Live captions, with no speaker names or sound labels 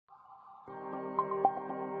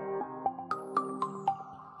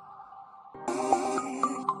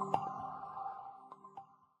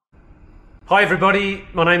Hi everybody,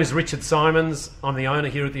 my name is Richard Simons. I'm the owner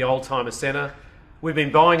here at the Oldtimer Centre. We've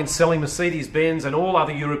been buying and selling Mercedes-Benz and all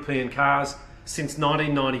other European cars since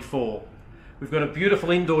 1994. We've got a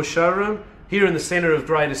beautiful indoor showroom here in the centre of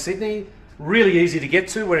Greater Sydney. Really easy to get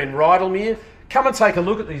to, we're in Rydalmere. Come and take a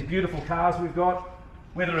look at these beautiful cars we've got.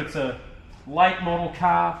 Whether it's a late model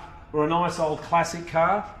car or a nice old classic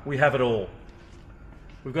car, we have it all.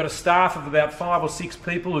 We've got a staff of about 5 or 6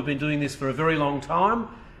 people who've been doing this for a very long time.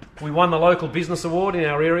 We won the local business award in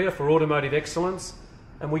our area for automotive excellence,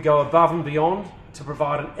 and we go above and beyond to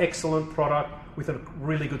provide an excellent product with a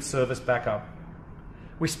really good service backup.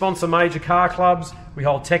 We sponsor major car clubs, we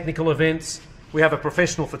hold technical events, we have a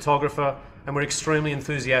professional photographer, and we're extremely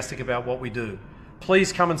enthusiastic about what we do.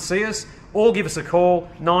 Please come and see us, or give us a call,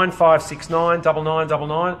 9569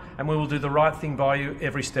 9999, and we will do the right thing by you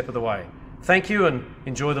every step of the way. Thank you and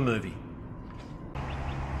enjoy the movie.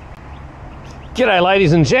 G'day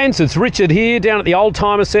ladies and gents, it's Richard here down at the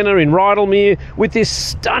Oldtimer Centre in Rydalmere with this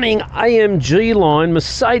stunning AMG line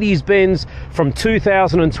Mercedes-Benz from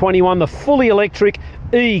 2021, the fully electric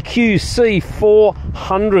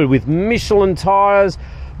EQC400 with Michelin tyres,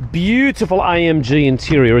 beautiful AMG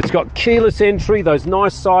interior. It's got keyless entry, those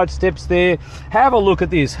nice side steps there. Have a look at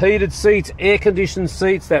this, heated seats, air-conditioned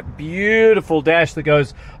seats, that beautiful dash that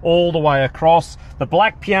goes all the way across, the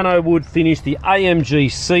black piano wood finish, the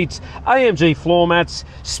AMG seats, AMG floor mats,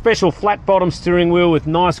 special flat bottom steering wheel with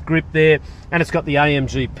nice grip there, and it's got the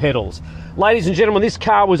AMG pedals. Ladies and gentlemen, this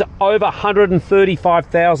car was over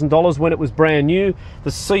 $135,000 when it was brand new.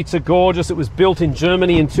 The seats are gorgeous. It was built in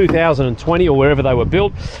Germany in 2020 or wherever they were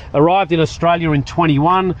built. Arrived in Australia in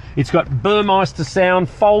 21. It's got Burmeister sound,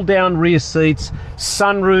 fold down rear seats,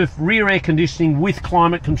 sunroof, rear air conditioning with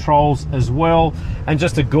climate controls as well, and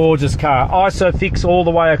just a gorgeous car. ISOFIX all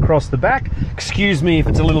the way across the back. Excuse me if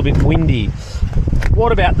it's a little bit windy.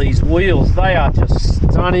 What about these wheels? They are just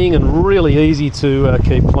stunning and really easy to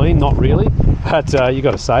keep clean. Not really, but you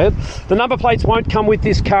got to say it. The number plates won't come with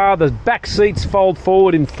this car. The back seats fold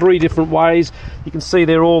forward in 3 different ways. You can see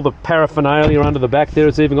there all the paraphernalia under the back there.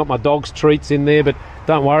 It's even got my dog's treats in there, but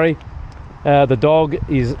don't worry. The dog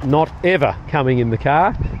is not ever coming in the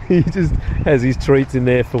car. He just has his treats in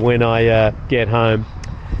there for when I get home.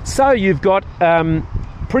 So you've got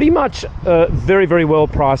pretty much a very, very well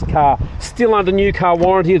priced car. Still under new car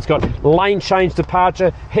warranty. It's got lane change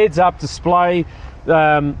departure, heads up display,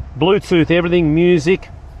 Bluetooth, everything, music.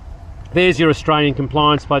 There's your Australian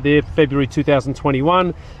compliance by there, February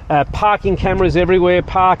 2021. Parking cameras everywhere,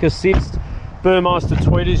 park assist, Burmeister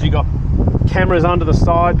tweeters. You got cameras under the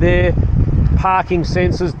side there, parking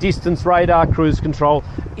sensors, distance radar, cruise control.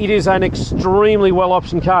 It is an extremely well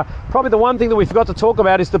optioned car. Probably the one thing that we forgot to talk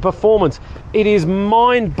about is the performance. It is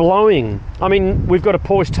mind blowing. I mean, we've got a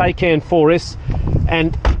Porsche Taycan 4S,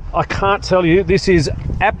 and I can't tell you, this is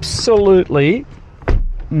absolutely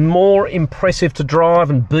more impressive to drive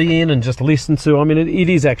and be in and just listen to. I mean, it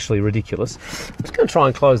is actually ridiculous. I'm just going to try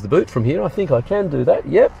and close the boot from here. I think I can do that.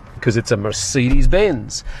 Yep, because it's a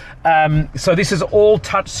Mercedes-Benz. So this is all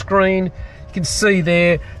touch screen. You can see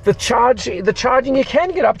there the charging. You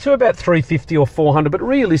can get up to about 350 or 400, but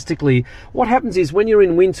realistically, what happens is when you're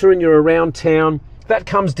in winter and you're around town, that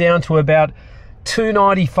comes down to about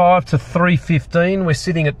 295 to 315. We're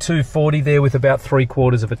sitting at 240 there with about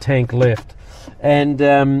 3/4 of a tank left, and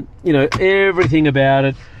you know, everything about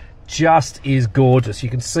it just is gorgeous. You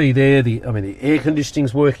can see there the air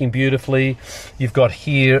conditioning's working beautifully. You've got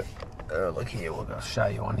here, look here, we'll show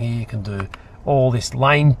you on here. You can do all this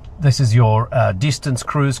lane. This is your distance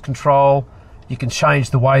cruise control. You can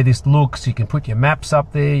change the way this looks. You can put your maps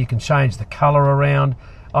up there. You can change the color around.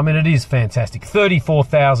 I mean, it is fantastic.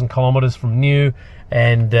 34,000 kilometers from new,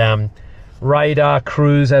 and radar,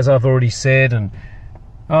 cruise, as I've already said, and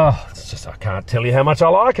oh, it's just, I can't tell you how much I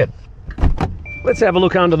like it. Let's have a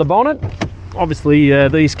look under the bonnet. Obviously,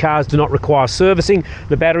 these cars do not require servicing.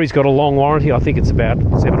 The battery's got a long warranty. I think it's about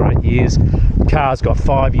 7 or 8 years. The car's got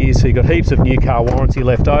 5 years, so you've got heaps of new car warranty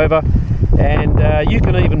left over. And you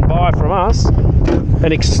can even buy from us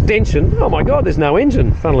an extension. Oh my God, there's no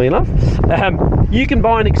engine, funnily enough. You can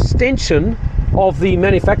buy an extension of the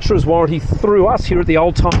manufacturer's warranty through us here at the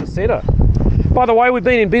Oldtimer Centre. By the way, we've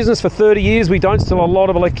been in business for 30 years. We don't sell a lot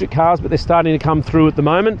of electric cars, but they're starting to come through at the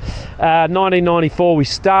moment. 1994 we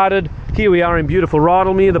started. Here we are in beautiful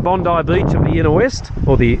Rydalmere, the Bondi Beach of the inner west,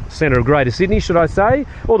 or the centre of Greater Sydney, should I say,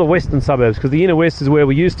 or the western suburbs, because the inner west is where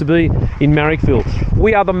we used to be in Marrickville.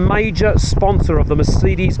 We are the major sponsor of the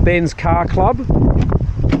Mercedes-Benz Car Club.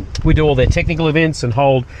 We do all their technical events and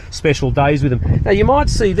hold special days with them. Now you might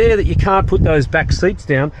see there that you can't put those back seats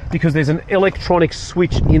down because there's an electronic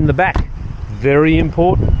switch in the back. Very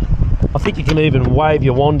important. I think you can even wave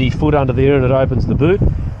your wandy foot under there and it opens the boot.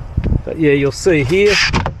 But yeah, you'll see here,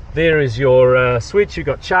 there is your switch. You've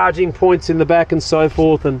got charging points in the back and so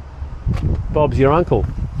forth, and Bob's your uncle.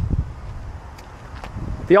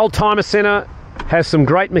 The Oldtimer Centre has some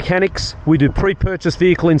great mechanics. We do pre-purchase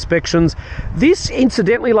vehicle inspections. This,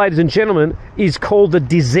 incidentally, ladies and gentlemen, is called the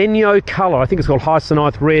Disegno colour. I think it's called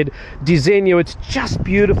Hyacinth Red. Disegno, it's just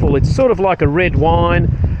beautiful. It's sort of like a red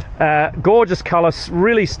wine. Gorgeous colour,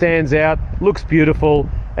 really stands out, looks beautiful.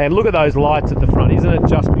 And look at those lights at the front. Isn't it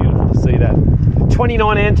just beautiful to see that?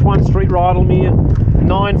 29 Antoine Street, Rydalmere,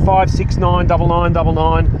 9569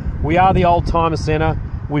 9999. We are the Oldtimer Centre.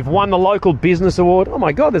 We've won the local business award. Oh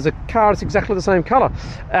my God, there's a car that's exactly the same colour.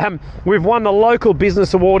 We've won the local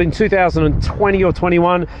business award in 2020 or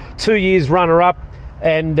 21, 2 years runner-up,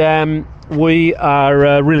 and we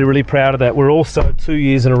are really, really proud of that. We're also 2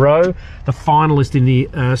 years in a row the finalist in the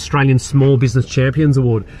Australian Small Business Champions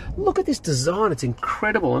Award. Look at this design, it's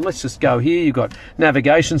incredible. And let's just go here. You've got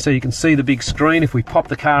navigation so you can see the big screen. If we pop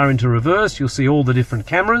the car into reverse, you'll see all the different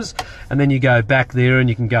cameras, and then you go back there and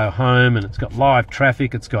you can go home, and it's got live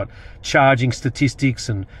traffic, it's got charging statistics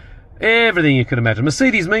and everything you could imagine.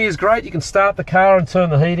 Mercedes Me is great. You can start the car and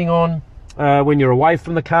turn the heating on when you're away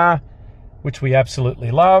from the car, which we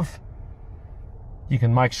absolutely love. You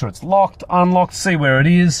can make sure it's locked, unlocked, see where it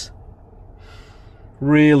is.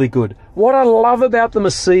 Really good. What I love about the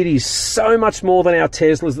Mercedes, so much more than our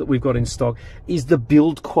Teslas that we've got in stock, is the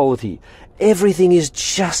build quality. Everything is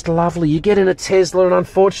just lovely. You get in a Tesla, and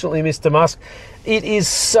unfortunately, Mr. Musk, it is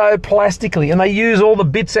so plastically, and they use all the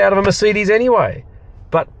bits out of a Mercedes anyway.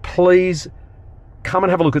 But please, come and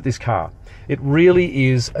have a look at this car. It really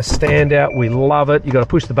is a standout. We love it. You've got to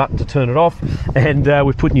push the button to turn it off, and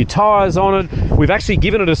we've put new tyres on it. We've actually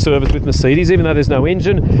given it a service with Mercedes, even though there's no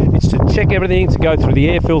engine. It's to check everything, to go through the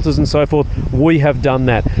air filters and so forth. We have done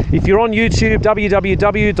that. If you're on YouTube,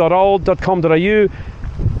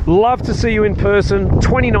 www.old.com.au, love to see you in person.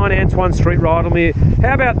 29 Antoine Street, Rydalmere.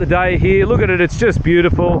 How about the day here? Look at it. It's just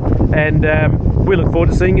beautiful, and we look forward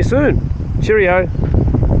to seeing you soon. Cheerio.